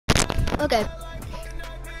Okay.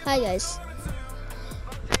 Hi guys.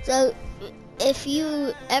 So, if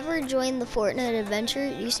you ever join the Fortnite adventure,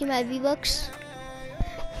 you see my V-Bucks?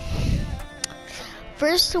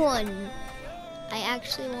 First one, I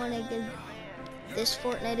actually want to give this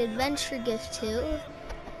Fortnite adventure gift to.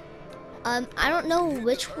 I don't know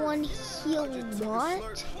which one he'll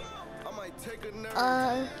want.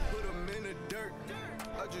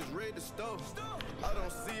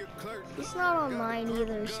 He's not on mine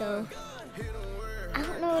either, so I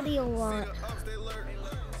don't know what he'll want.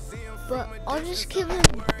 But I'll just give him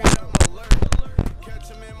that.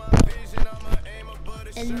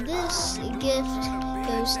 And this gift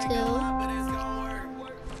goes to,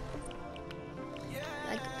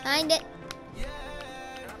 I can find it.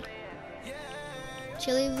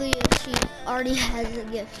 Chili Leo, she already has a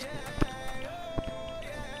gift.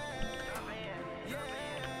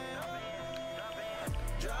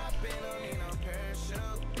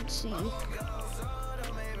 Let's see.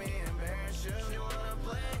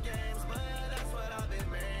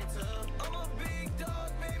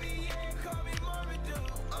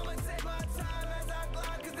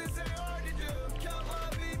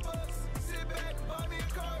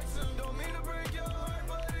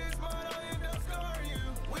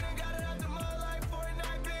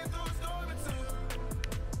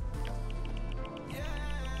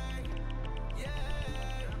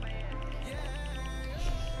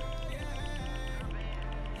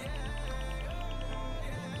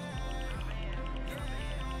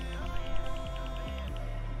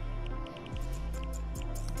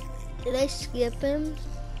 Did I skip him?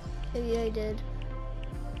 Maybe I did.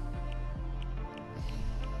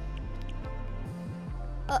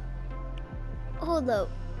 Hold up.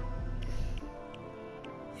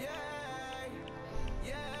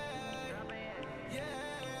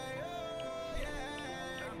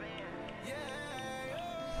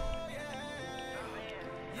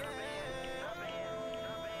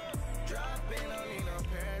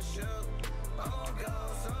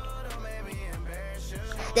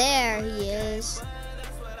 There he is.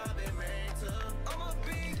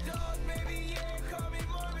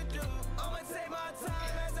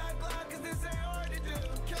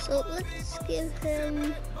 So let's give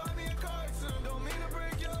him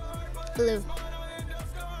blue.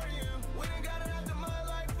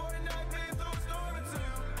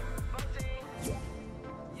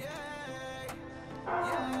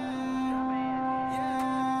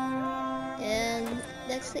 And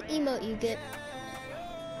that's the emote you get.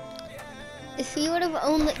 If he would have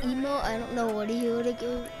owned the emote, I don't know what he would have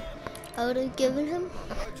given. I would have given him.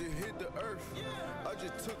 I just hit the earth. I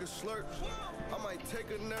just took a slurp. I might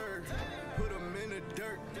take a nerve, put him in the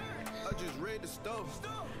dirt. I just read the stove.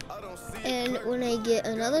 I don't see. And when I get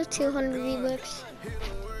another 200 V-Bucks,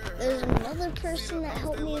 there's another person that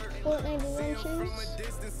helped me with Fortnite Adventures.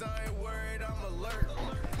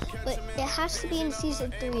 But it has to be in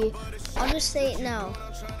Season 3. I'll just say it now.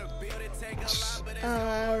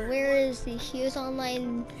 Where is he? He was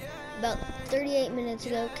online about 38 minutes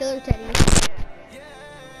ago. Killer Teddy.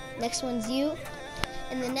 Next one's you.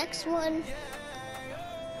 And the next one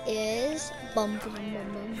is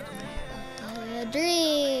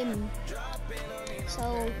Dream.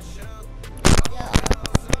 So, yeah,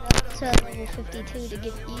 to level 52 to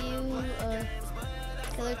give you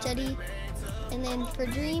Killer Teddy. And then for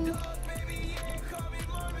Dream,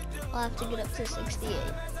 I'll have to get up to 68.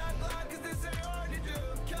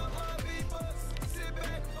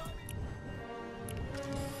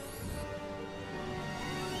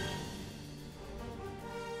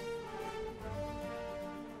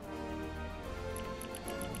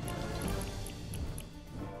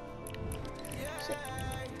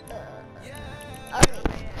 Alright.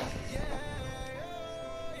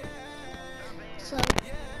 So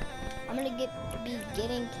I'm gonna be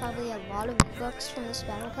getting probably a lot of bucks from this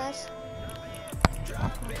battle pass.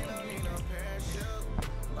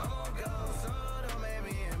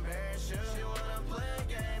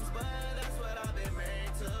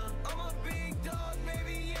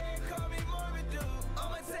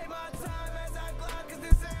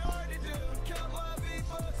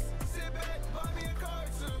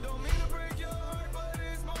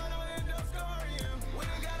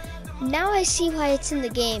 Now I see why it's in the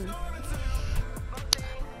game.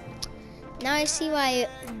 Now I see why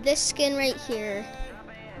this skin right here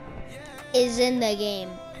is in the game.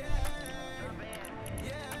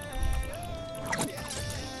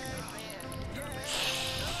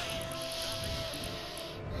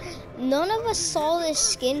 None of us saw this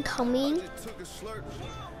skin coming.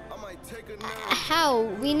 How?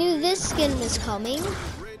 We knew this skin was coming.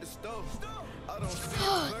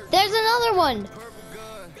 There's another one.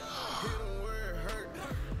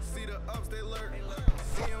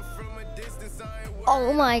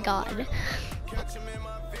 Oh my god. Catch him in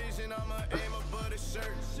my vision, I'ma aim above the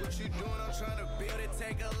shirt. What you doing? I'm trying to build it,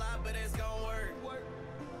 take a lot, but it's gonna work.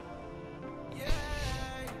 Yeah,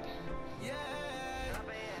 yeah,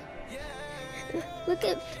 yeah. Look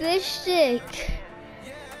at fish stick.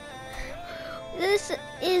 This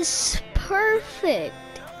is perfect.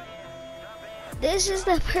 This is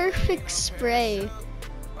the perfect spray.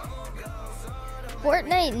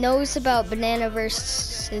 Fortnite knows about banana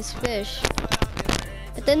versus fish,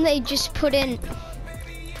 but then they just put in.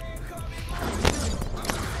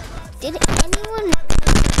 Did anyone know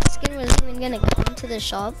this skin was even gonna come to the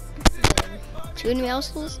shop? Toon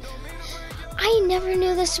Mousels? I never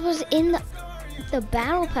knew this was in the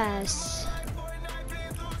battle pass.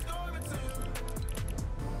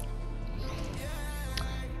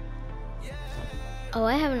 Oh,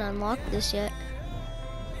 I haven't unlocked this yet.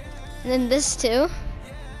 And then this too.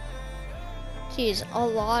 Jeez, a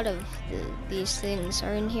lot of these things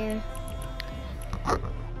are in here.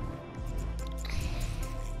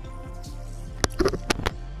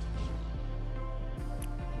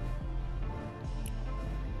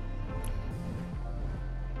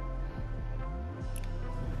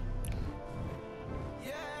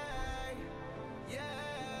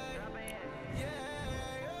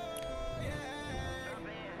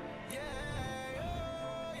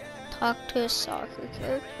 Talk to a soccer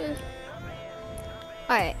character.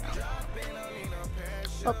 Alright.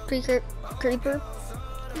 Oh, creeper.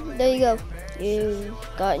 There you go. You've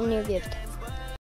gotten your gift.